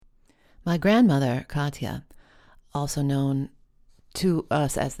My grandmother, Katya, also known to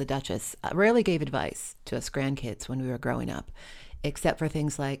us as the Duchess, rarely gave advice to us grandkids when we were growing up, except for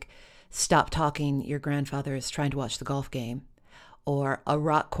things like stop talking, your grandfather is trying to watch the golf game, or a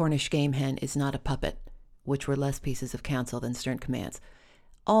rock Cornish game hen is not a puppet, which were less pieces of counsel than stern commands.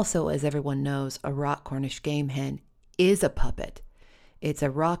 Also, as everyone knows, a rock Cornish game hen is a puppet. It's a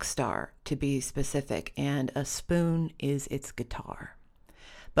rock star, to be specific, and a spoon is its guitar.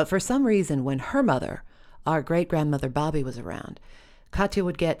 But for some reason, when her mother, our great-grandmother Bobby, was around, Katya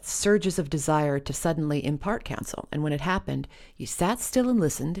would get surges of desire to suddenly impart counsel, and when it happened, you sat still and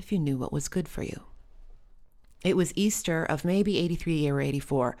listened if you knew what was good for you. It was Easter of maybe 83 or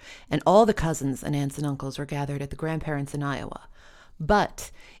 84, and all the cousins and aunts and uncles were gathered at the grandparents in Iowa.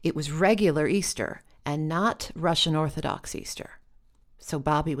 But it was regular Easter and not Russian Orthodox Easter. So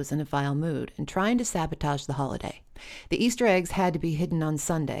Bobby was in a vile mood and trying to sabotage the holiday. The Easter eggs had to be hidden on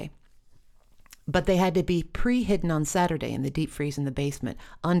Sunday, but they had to be pre-hidden on Saturday in the deep freeze in the basement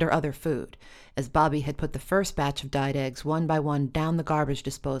under other food, as Bobby had put the first batch of dyed eggs one by one down the garbage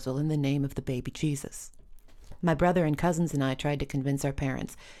disposal in the name of the baby Jesus. My brother and cousins and I tried to convince our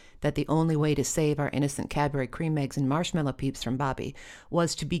parents that the only way to save our innocent Cadbury cream eggs and marshmallow peeps from Bobby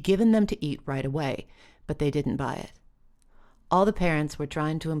was to be given them to eat right away, but they didn't buy it. All the parents were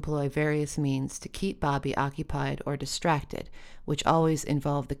trying to employ various means to keep Bobby occupied or distracted, which always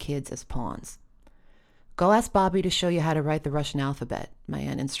involved the kids as pawns. Go ask Bobby to show you how to write the Russian alphabet, my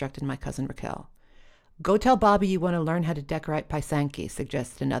aunt instructed my cousin Raquel. Go tell Bobby you want to learn how to decorate paisanki,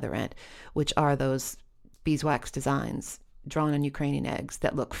 suggested another aunt, which are those beeswax designs drawn on Ukrainian eggs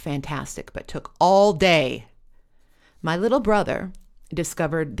that look fantastic but took all day. My little brother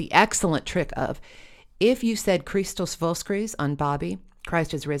discovered the excellent trick of, if you said Christos Voskris on Bobby,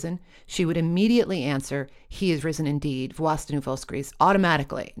 Christ is risen, she would immediately answer, he is risen indeed, Vostanu Voskris,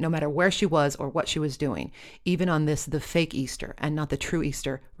 automatically, no matter where she was or what she was doing, even on this, the fake Easter and not the true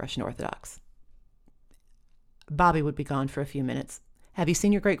Easter, Russian Orthodox. Bobby would be gone for a few minutes. Have you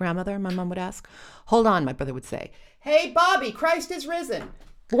seen your great-grandmother? My mom would ask. Hold on, my brother would say. Hey, Bobby, Christ is risen.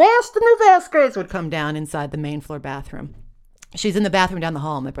 Vostanu Voskris would come down inside the main floor bathroom. She's in the bathroom down the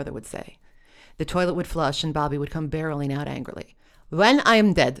hall, my brother would say. The toilet would flush and Bobby would come barreling out angrily. When I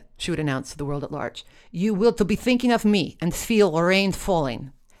am dead, she would announce to the world at large, you will to be thinking of me and feel rain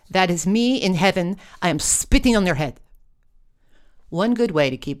falling. That is me in heaven. I am spitting on your head. One good way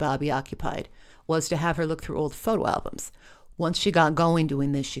to keep Bobby occupied was to have her look through old photo albums. Once she got going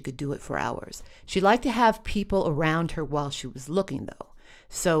doing this, she could do it for hours. She liked to have people around her while she was looking, though.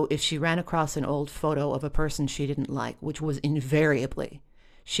 So if she ran across an old photo of a person she didn't like, which was invariably,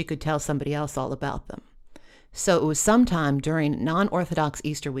 she could tell somebody else all about them. So it was sometime during non-Orthodox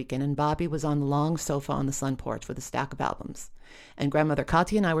Easter weekend, and Bobby was on the long sofa on the sun porch with a stack of albums. And grandmother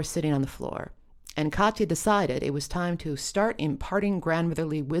Katya and I were sitting on the floor. And Katya decided it was time to start imparting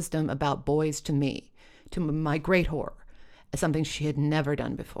grandmotherly wisdom about boys to me, to my great horror, as something she had never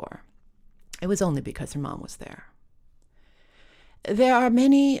done before. It was only because her mom was there. There are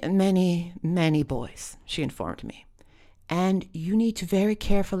many, many, many boys, she informed me. And you need to very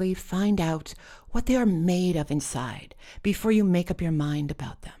carefully find out what they are made of inside before you make up your mind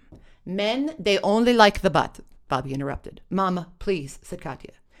about them. Men, they only like the butt, Bobby interrupted. Mama, please, said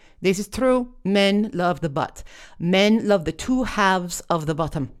Katya. This is true. Men love the butt. Men love the two halves of the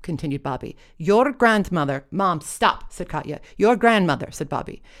bottom, continued Bobby. Your grandmother, Mom, stop, said Katya. Your grandmother, said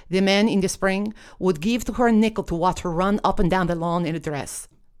Bobby. The men in the spring would give to her a nickel to watch her run up and down the lawn in a dress.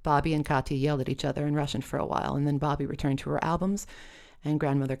 Bobby and Katya yelled at each other in Russian for a while, and then Bobby returned to her albums, and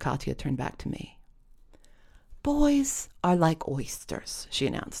grandmother Katya turned back to me. Boys are like oysters, she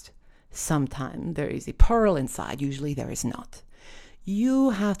announced. Sometimes there is a pearl inside, usually there is not.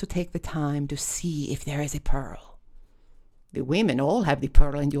 You have to take the time to see if there is a pearl. The women all have the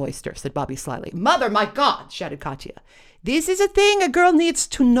pearl in the oyster, said Bobby slyly. Mother, my God, shouted Katya. This is a thing a girl needs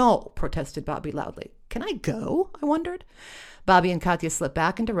to know, protested Bobby loudly. Can I go? I wondered. Bobby and Katya slipped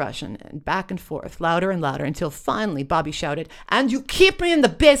back into Russian and back and forth, louder and louder, until finally Bobby shouted, and you keep me in the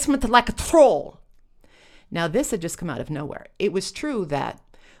basement like a troll. Now this had just come out of nowhere. It was true that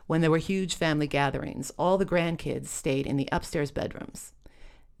when there were huge family gatherings, all the grandkids stayed in the upstairs bedrooms.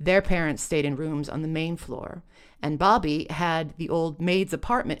 Their parents stayed in rooms on the main floor, and Bobby had the old maid's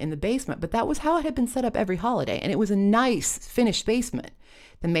apartment in the basement, but that was how it had been set up every holiday, and it was a nice, finished basement.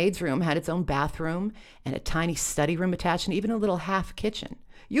 The maid's room had its own bathroom and a tiny study room attached and even a little half kitchen.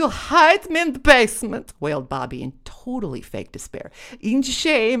 You hide me in the basement, wailed Bobby in totally fake despair. In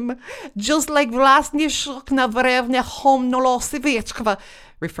shame, just like Vlastny Shukna Vrevna Homnolosivechkva,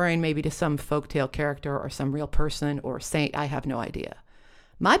 referring maybe to some folktale character or some real person or saint, I have no idea.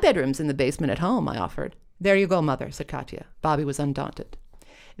 My bedroom's in the basement at home, I offered. There you go, Mother, said Katya. Bobby was undaunted.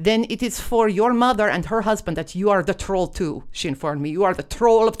 Then it is for your mother and her husband that you are the troll too, she informed me. You are the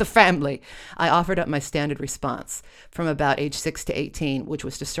troll of the family. I offered up my standard response from about age 6 to 18, which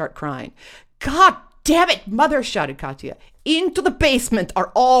was to start crying. God damn it, Mother, shouted Katya. Into the basement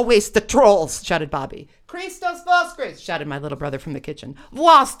are always the trolls, shouted Bobby. Christos Voskres, shouted my little brother from the kitchen.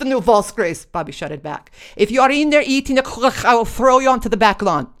 Was the new Voskres, Bobby shouted back. If you are in there eating a kluk, I will throw you onto the back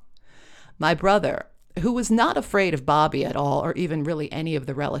lawn. My brother, who was not afraid of Bobby at all, or even really any of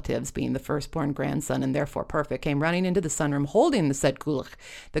the relatives, being the firstborn grandson and therefore perfect, came running into the sunroom holding the said kulach,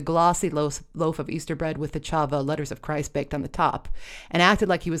 the glossy loaf of Easter bread with the chava, letters of Christ baked on the top, and acted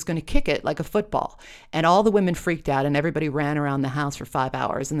like he was going to kick it like a football. And all the women freaked out, and everybody ran around the house for 5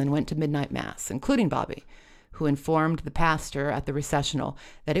 hours and then went to midnight mass, including Bobby, who informed the pastor at the recessional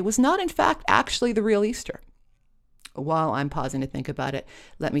that it was not, in fact, actually the real Easter. While I'm pausing to think about it,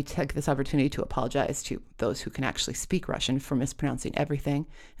 let me take this opportunity to apologize to those who can actually speak Russian for mispronouncing everything,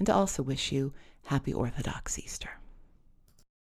 and to also wish you happy Orthodox Easter.